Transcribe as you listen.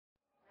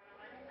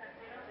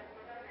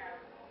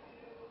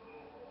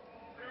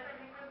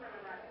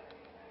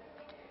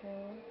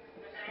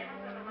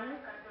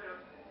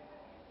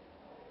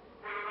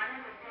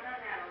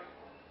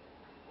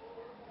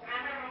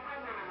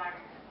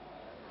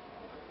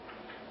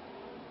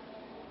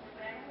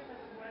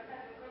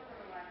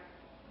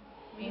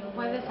Mi hijo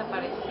fue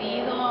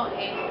desaparecido.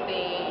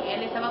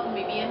 Él estaba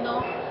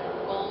conviviendo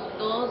con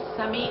dos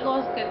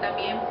amigos que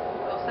también,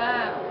 o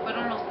sea,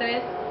 fueron los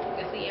tres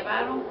que se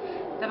llevaron.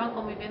 Estaban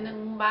conviviendo en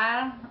un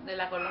bar de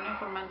la colonia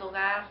Formando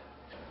Hogar.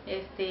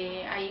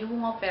 Ahí hubo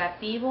un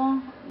operativo,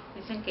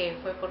 dicen que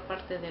fue por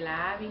parte de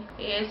la AVI.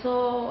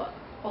 Eso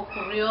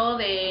ocurrió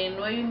de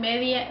 9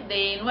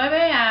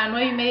 a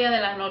 9:30 de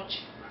la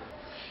noche.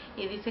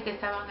 Y dice que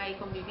estaban ahí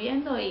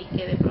conviviendo y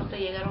que de pronto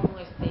llegaron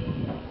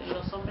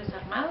los hombres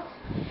armados,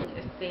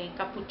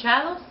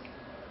 encapuchados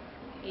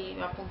y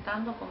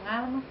apuntando con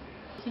armas.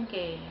 Dicen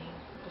que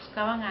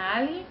buscaban a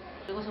alguien,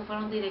 luego se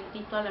fueron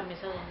directito a la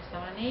mesa donde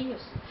estaban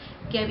ellos,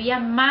 que había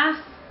más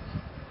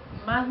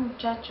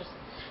muchachos,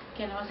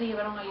 que nada más se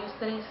llevaron a ellos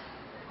tres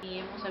y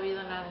hemos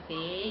sabido nada de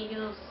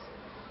ellos.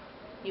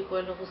 Y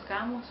pues los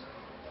buscamos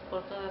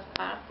por todas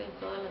partes, en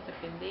todas las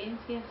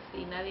dependencias,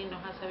 y nadie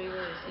nos ha sabido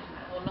decir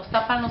nada. Nos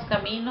tapan los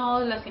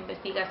caminos, las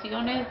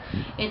investigaciones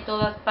en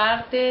todas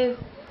partes.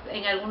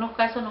 En algunos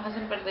casos nos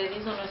hacen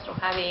perderizos nuestros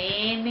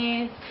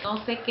ADN. No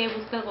sé qué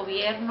busca el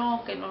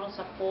gobierno, que no nos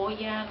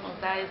apoya, nos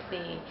da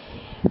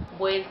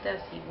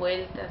vueltas y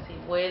vueltas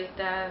y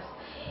vueltas.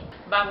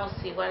 Vamos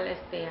igual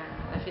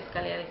a la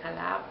Fiscalía de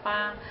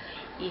Jalapa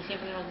y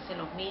siempre nos dicen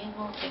lo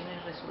mismo, que no hay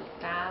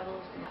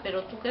resultados.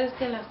 Pero ¿tú crees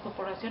que las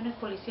corporaciones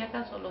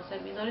policíacas o los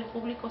servidores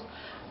públicos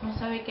no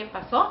saben qué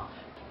pasó?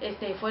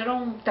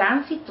 Fueron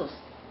tránsitos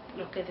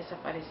los que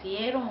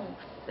desaparecieron.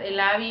 El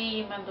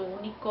AVI mandó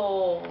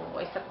único,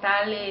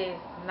 estatales,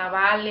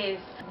 navales.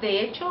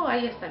 De hecho,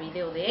 hay hasta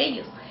video de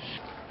ellos.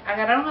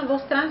 Agarraron a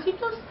dos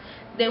tránsitos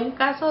de un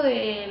caso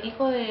del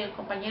hijo del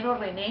compañero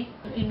René,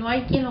 y no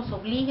hay quien los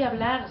obligue a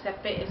hablar.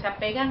 Se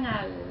apegan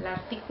al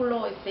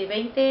artículo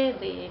 20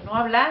 de no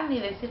hablar ni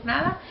decir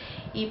nada,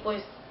 y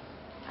pues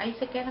ahí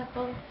se queda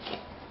todo.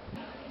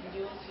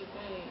 Yo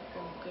siempre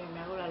como que me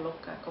hago la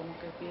loca, como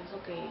que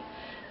pienso que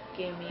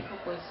mi hijo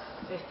pues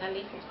está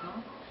lejos, ¿no?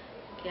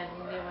 Que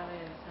algún día va a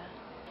regresar,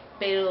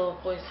 pero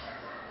pues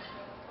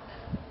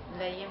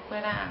de ahí en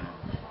fuera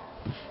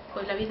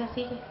pues la vida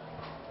sigue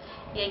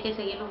y hay que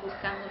seguirlo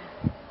buscando.